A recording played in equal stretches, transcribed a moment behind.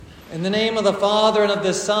In the name of the Father, and of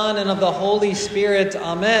the Son, and of the Holy Spirit.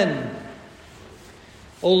 Amen.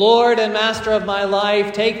 O Lord and Master of my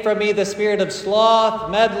life, take from me the spirit of sloth,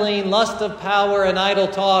 meddling, lust of power, and idle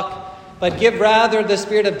talk, but give rather the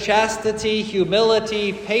spirit of chastity,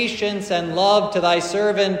 humility, patience, and love to thy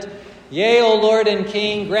servant. Yea, O Lord and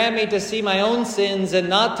King, grant me to see my own sins, and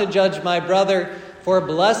not to judge my brother, for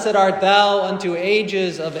blessed art thou unto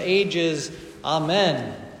ages of ages.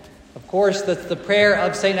 Amen. Of course, that's the prayer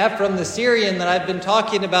of St. Ephrem the Syrian that I've been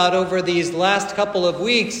talking about over these last couple of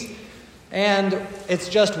weeks. And it's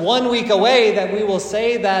just 1 week away that we will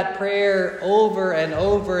say that prayer over and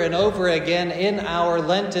over and over again in our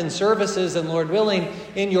Lenten services, and Lord willing,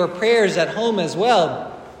 in your prayers at home as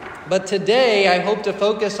well. But today I hope to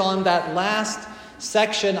focus on that last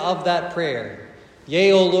section of that prayer.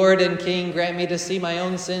 Yea, O Lord and King, grant me to see my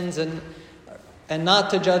own sins and not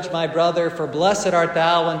to judge my brother, for blessed art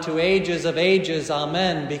thou unto ages of ages.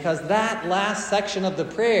 Amen. Because that last section of the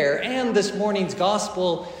prayer and this morning's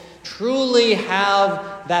gospel truly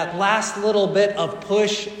have that last little bit of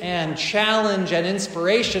push and challenge and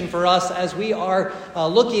inspiration for us as we are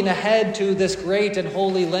looking ahead to this great and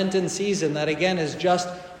holy Lenten season that again is just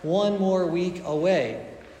 1 more week away.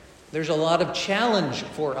 There's a lot of challenge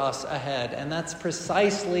for us ahead, and that's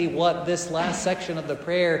precisely what this last section of the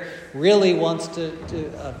prayer really wants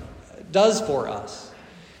does for us.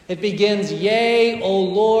 It begins, Yea, O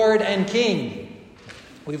Lord and King.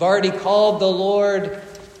 We've already called the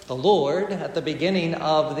Lord at the beginning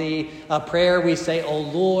of the prayer. We say, O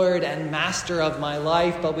Lord and Master of my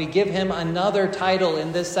life, but we give him another title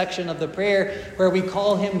in this section of the prayer where we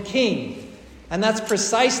call him King. And that's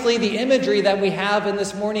precisely the imagery that we have in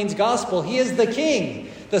this morning's gospel. He is the King.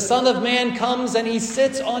 The Son of Man comes and he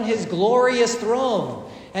sits on his glorious throne.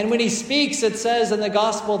 And when he speaks, it says in the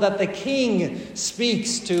gospel that the King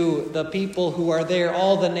speaks to the people who are there,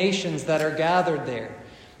 all the nations that are gathered there.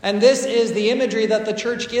 And this is the imagery that the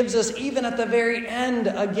church gives us even at the very end,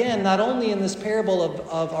 again, not only in this parable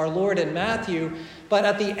of our Lord in Matthew, but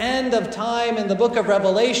at the end of time in the book of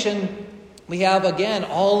Revelation, we have, again,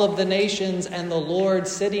 all of the nations and the Lord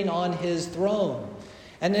sitting on his throne.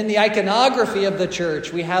 And in the iconography of the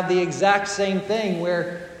church, we have the exact same thing,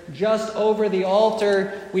 where just over the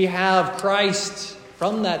altar, we have Christ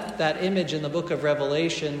from that image in the book of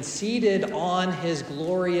Revelation, seated on his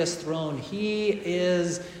glorious throne. He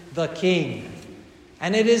is the King.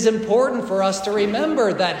 And it is important for us to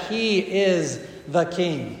remember that he is the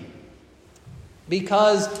King,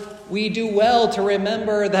 because we do well to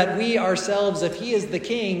remember that we ourselves, if he is the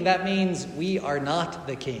King, that means we are not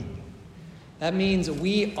the King. That means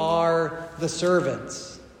we are the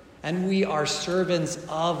servants, and we are servants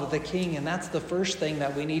of the King. And that's the first thing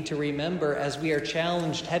that we need to remember as we are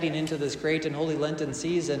challenged heading into this great and holy Lenten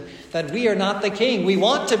season, that we are not the King. We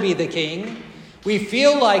want to be the King. We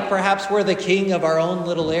feel like perhaps we're the king of our own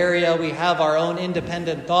little area. We have our own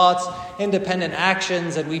independent thoughts, independent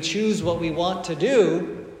actions, and we choose what we want to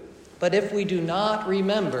do. But if we do not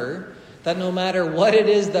remember that no matter what it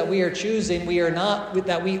is that we are choosing, we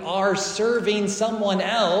are serving someone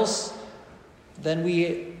else, then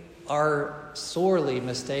we are sorely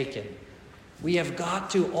mistaken. We have got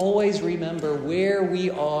to always remember where we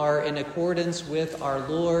are in accordance with our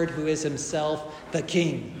Lord, who is himself the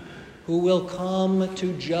King, who will come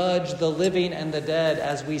to judge the living and the dead,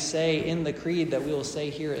 as we say in the creed that we will say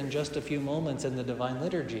here in just a few moments in the Divine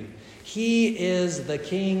Liturgy. He is the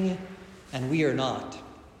King, and we are not.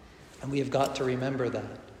 And we have got to remember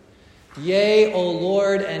that. Yea, O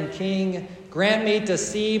Lord and King, grant me to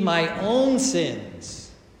see my own sins.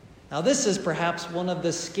 Now this is perhaps one of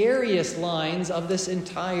the scariest lines of this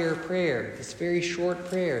entire prayer, this very short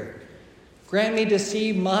prayer. Grant me to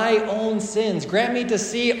see my own sins. Grant me to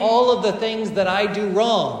see all of the things that I do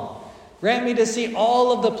wrong. Grant me to see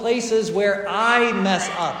all of the places where I mess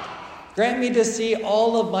up. Grant me to see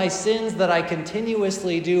all of my sins that I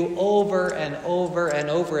continuously do over and over and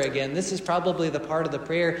over again. This is probably the part of the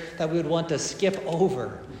prayer that we would want to skip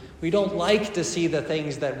over. We don't like to see the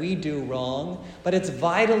things that we do wrong, but it's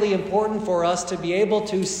vitally important for us to be able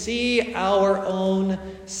to see our own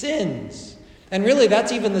sins. And really,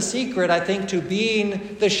 that's even the secret, I think, to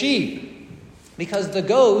being the sheep. Because the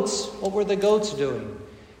goats, what were the goats doing?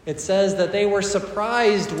 It says that they were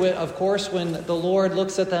surprised, of course, when the Lord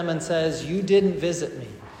looks at them and says, you didn't visit me.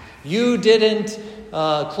 You didn't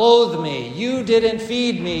clothe me. You didn't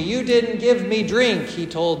feed me. You didn't give me drink, he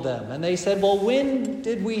told them. And they said, well, when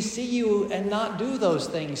did we see you and not do those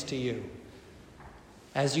things to you?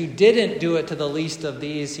 As you didn't do it to the least of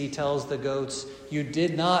these, he tells the goats, you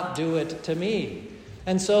did not do it to me.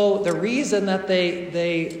 And so the reason that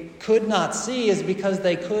they could not see is because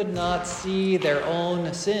they could not see their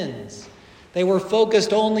own sins. They were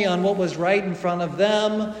focused only on what was right in front of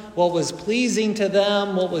them, what was pleasing to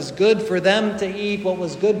them, what was good for them to eat, what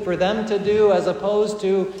was good for them to do, as opposed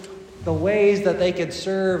to the ways that they could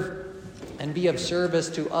serve and be of service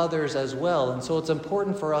to others as well. And so it's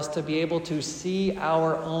important for us to be able to see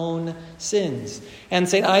our own sins. And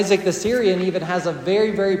St. Isaac the Syrian even has a very,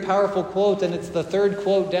 very powerful quote, and it's the third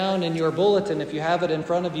quote down in your bulletin, if you have it in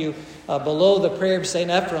front of you, below the prayer of St.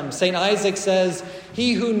 Ephraim. St. Isaac says,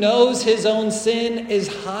 "He who knows his own sin is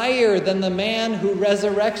higher than the man who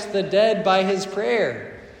resurrects the dead by his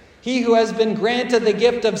prayer. He who has been granted the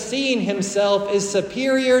gift of seeing himself is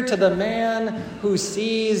superior to the man who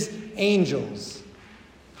sees angels."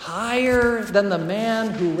 Higher than the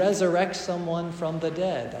man who resurrects someone from the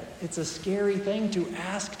dead. It's a scary thing to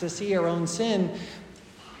ask to see our own sin,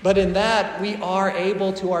 but in that we are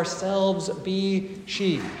able to ourselves be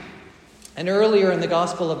sheep. And earlier in the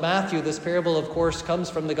Gospel of Matthew, this parable, of course, comes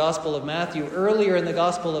from the Gospel of Matthew. Earlier in the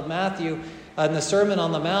Gospel of Matthew, in the Sermon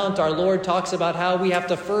on the Mount, our Lord talks about how we have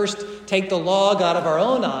to first take the log out of our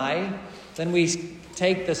own eye, then we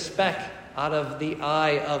take the speck out of the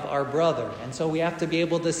eye of our brother. And so we have to be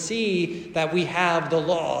able to see that we have the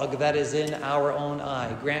log that is in our own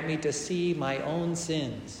eye. Grant me to see my own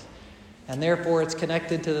sins. And therefore it's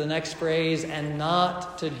connected to the next phrase, and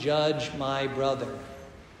not to judge my brother.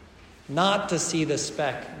 Not to see the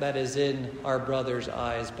speck that is in our brother's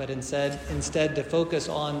eyes, but instead to focus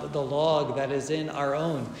on the log that is in our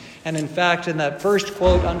own. And in fact, in that first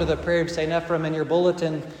quote under the prayer of St. Ephraim in your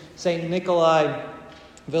bulletin, St. Nikolai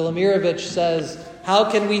Velimirovich says, "How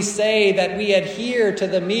can we say that we adhere to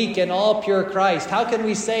the meek and all pure Christ? How can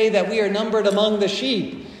we say that we are numbered among the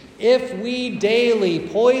sheep if we daily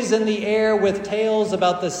poison the air with tales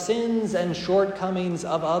about the sins and shortcomings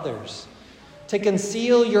of others? To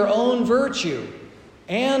conceal your own virtue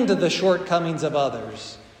and the shortcomings of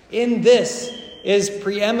others. In this is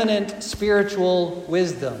preeminent spiritual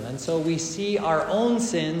wisdom." And so we see our own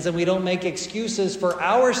sins and we don't make excuses for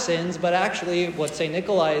our sins, but actually what St.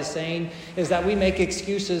 Nikolai is saying is that we make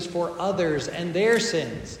excuses for others and their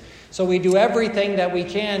sins. So we do everything that we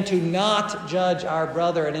can to not judge our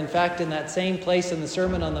brother. And in fact, in that same place in the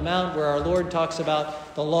Sermon on the Mount where our Lord talks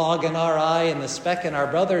about the log in our eye and the speck in our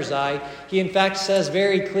brother's eye, he in fact says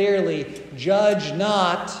very clearly, "Judge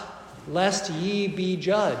not, lest ye be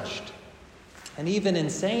judged." And even in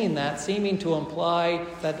saying that, seeming to imply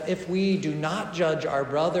that if we do not judge our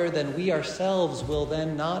brother, then we ourselves will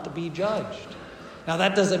then not be judged. Now,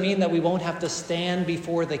 that doesn't mean that we won't have to stand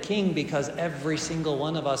before the King, because every single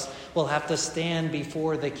one of us will have to stand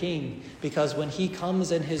before the King. Because when he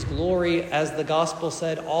comes in his glory, as the gospel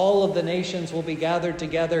said, all of the nations will be gathered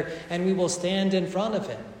together and we will stand in front of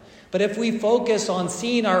him. But if we focus on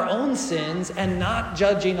seeing our own sins and not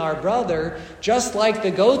judging our brother, just like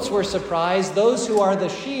the goats were surprised, those who are the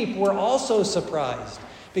sheep were also surprised,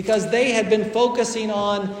 because they had been focusing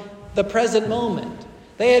on the present moment.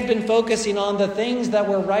 They had been focusing on the things that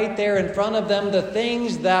were right there in front of them, the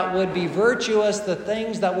things that would be virtuous, the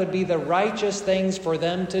things that would be the righteous things for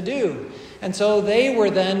them to do. And so they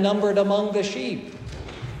were then numbered among the sheep.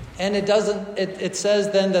 And it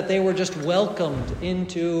says then that they were just welcomed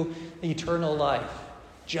into eternal life.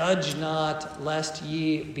 Judge not, lest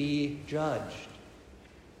ye be judged.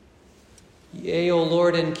 Yea, O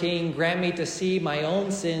Lord and King, grant me to see my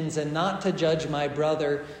own sins and not to judge my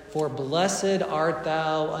brother, for blessed art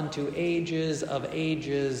thou unto ages of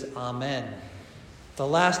ages. Amen. The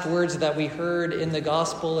last words that we heard in the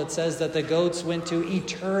gospel, it says that the goats went to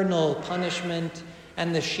eternal punishment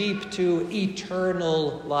and the sheep to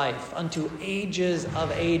eternal life, unto ages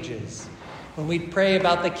of ages. When we pray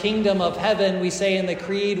about the kingdom of heaven, we say in the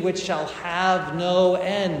creed, which shall have no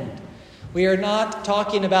end. We are not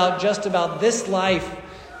talking about just about this life,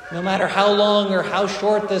 no matter how long or how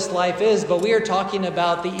short this life is, but we are talking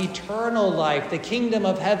about the eternal life, the kingdom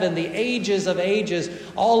of heaven, the ages of ages,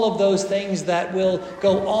 all of those things that will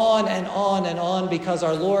go on and on and on, because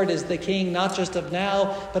our Lord is the King, not just of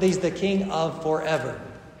now, but he's the King of forever.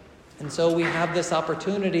 And so we have this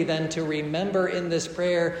opportunity then to remember in this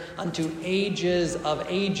prayer unto ages of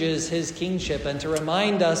ages his kingship, and to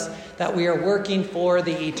remind us that we are working for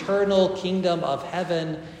the eternal kingdom of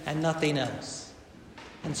heaven and nothing else.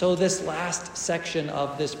 And so this last section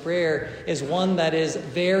of this prayer is one that is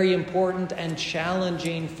very important and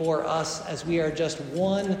challenging for us, as we are just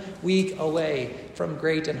 1 week away from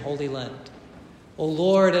Great and Holy Lent. O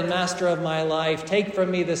Lord and Master of my life, take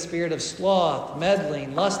from me the spirit of sloth,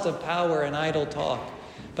 meddling, lust of power, and idle talk.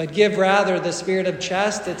 but give rather the spirit of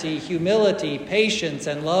chastity, humility, patience,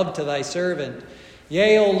 and love to thy servant.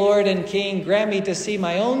 Yea, O Lord and King, grant me to see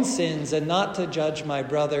my own sins and not to judge my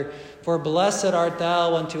brother. For blessed art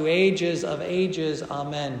thou unto ages of ages.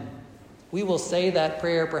 Amen. We will say that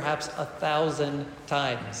prayer perhaps 1,000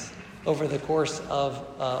 times over the course of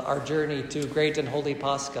our journey to Great and Holy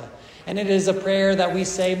Pascha. And it is a prayer that we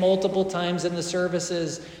say multiple times in the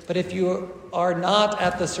services. But if you are not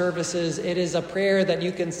at the services, it is a prayer that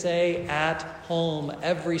you can say at home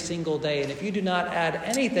every single day. And if you do not add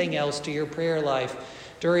anything else to your prayer life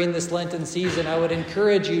during this Lenten season, I would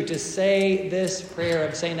encourage you to say this prayer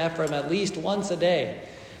of St. Ephrem at least once a day.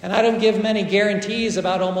 And I don't give many guarantees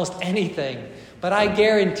about almost anything, but I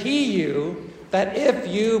guarantee you that if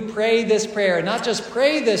you pray this prayer, not just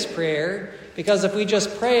pray this prayer, because if we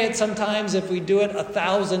just pray it sometimes, if we do it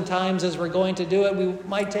 1,000 times as we're going to do it, we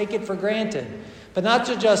might take it for granted. But not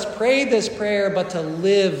to just pray this prayer, but to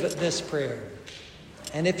live this prayer.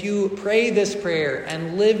 And if you pray this prayer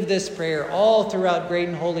and live this prayer all throughout Great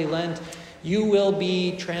and Holy Lent, you will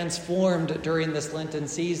be transformed during this Lenten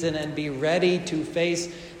season and be ready to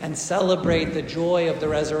face and celebrate the joy of the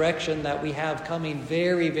resurrection that we have coming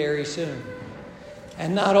very, very soon.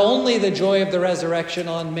 And not only the joy of the resurrection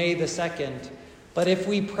on May the 2nd, but if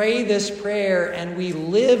we pray this prayer and we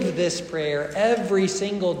live this prayer every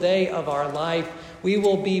single day of our life, we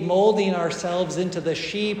will be molding ourselves into the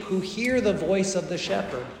sheep who hear the voice of the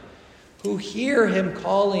shepherd, who hear him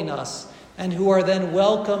calling us, and who are then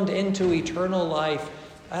welcomed into eternal life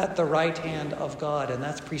at the right hand of God. And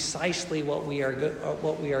that's precisely what we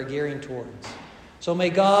are gearing towards. So may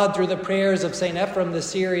God, through the prayers of St. Ephrem the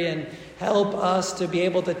Syrian, help us to be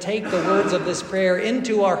able to take the words of this prayer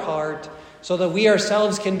into our heart so that we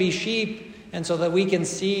ourselves can be sheep and so that we can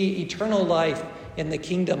see eternal life in the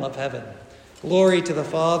kingdom of heaven. Glory to the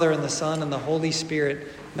Father and the Son and the Holy Spirit,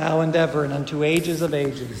 now and ever and unto ages of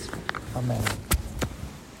ages. Amen.